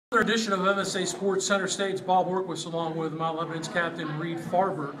Another edition of MSA Sports Center Stage. Bob Orkwis along with Mount Lebanon's captain Reed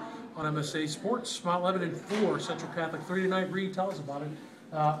Farber on MSA Sports. Mount Lebanon 4, Central Catholic 3 tonight. Reed, tell us about it.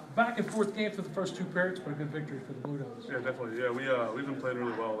 Back and forth game for the first two periods, but a good victory for the Blue Devils. Yeah, definitely. Yeah, we've been playing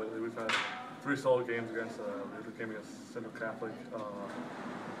really well lately. We've had 3 solid games against we came against Central Catholic,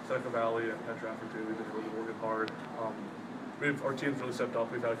 Seneca Valley, and Pet Trafford too. We've been really working hard. Our team's really stepped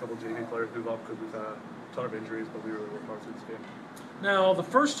up. We've had a couple of JV players move up because we've had a ton of injuries, but we really worked hard through this game. Now, the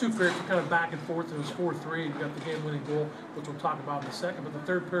first two periods were kind of back and forth. It was 4-3, and you got the game-winning goal, which we'll talk about in a second. But the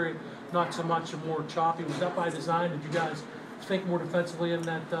third period, not so much, and more choppy. Was that by design? Did you guys think more defensively in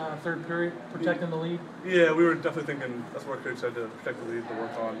that third period, protecting the lead? Yeah, we were definitely thinking, that's what our coach said, to protect the lead, to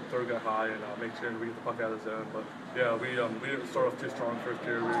work on third guy high, and make sure we get the puck out of the zone. But yeah, we didn't start off too strong first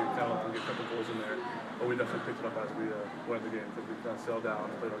period. We kind of let them get a couple goals in there. But we definitely picked it up as we went the game, because we kind of settled down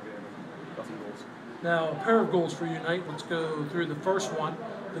and played our game and got some goals. Now, a pair of goals for you tonight. Let's go through the first one.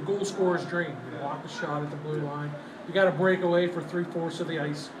 The goal scorer's dream. You block the shot at the blue line. You got to break away for 3/4 of the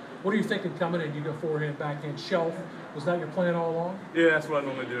ice. What are you thinking coming in? You go forehand, backhand, shelf. Was that your plan all along? Yeah, that's what I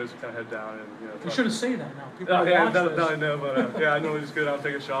normally do, is kind of head down and You should have seen that now. People I know, but yeah, I normally just go down and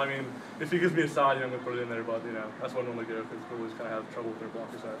take a shot. I mean, if he gives me a side, I'm gonna put it in there, but that's what I normally do, because goalies kind of have trouble with their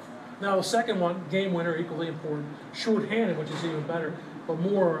blocker sides. Now the second one, game winner, equally important. Short-handed, which is even better. But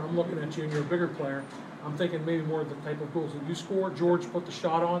more, I'm looking at you and you're a bigger player. I'm thinking maybe more of the type of goals that you scored. George put the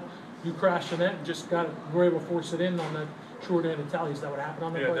shot on. You crashed the net and just were able to force it in on that short-handed tally. Is that what happened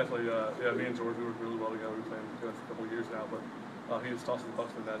on that play? Yeah, definitely. Yeah, me and George, we worked really well together. We've been playing together for a couple of years now, but he just tosses the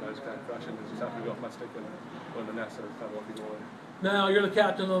pucks in the net, and I just kind of crash in and just happened to go off my stick and went in the net, so it's kind of lucky goal in. Now, you're the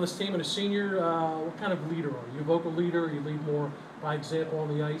captain on this team and a senior. What kind of leader are you? A vocal leader? You lead more by example on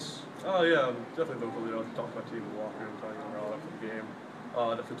the ice? Oh, yeah, I'm definitely a vocal leader. I talk to my team in the locker room, trying to get them riled up for the game.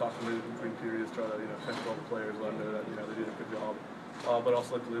 Definitely talk to them in between periods, try to catch all the players, let them know that they did a good job. But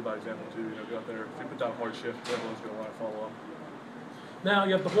also like to lead by example too. Go out there. If you put down a hard shift, everyone's going to want to follow up. Now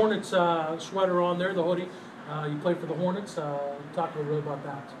you have the Hornets sweater on there, the hoodie. You played for the Hornets. Talk a little bit about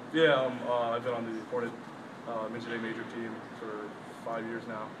that. Yeah, I've been on the Hornet MSA major team for 5 years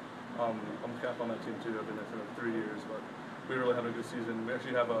now. I'm capped on that team too. I've been there for 3 years, but we really had a good season. We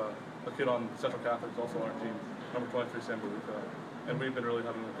actually have a kid on Central Catholic also on our team, number 23, Sam Booth. And we've been really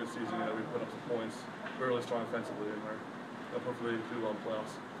having a good season. We've put up some points. We're really strong offensively, and we're hopefully do well in the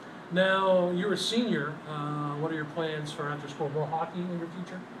playoffs. Now, you're a senior. What are your plans for after school? More hockey in your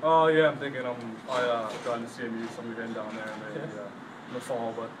future? Oh, yeah, I'm thinking I got into CMU, somebody been down there in the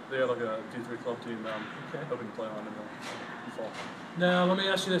fall, but they have like a D3 club team that I'm hoping to play on in the fall. Now, let me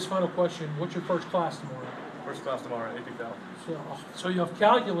ask you this final question. What's your first class tomorrow? First class tomorrow, AP Cal. So you have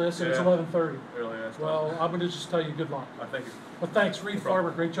calculus, and it's 11:30. Really, yeah. Well, I'm going to just tell you good luck. Thank you. Well, thanks, Reed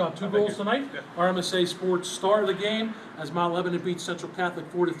Farber. Great job. 2 goals tonight. Yeah. Our MSA Sports star of the game as Mount Lebanon beats Central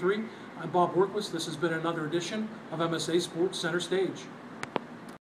Catholic 4-3. I'm Bob Orkwis. This has been another edition of MSA Sports Center Stage.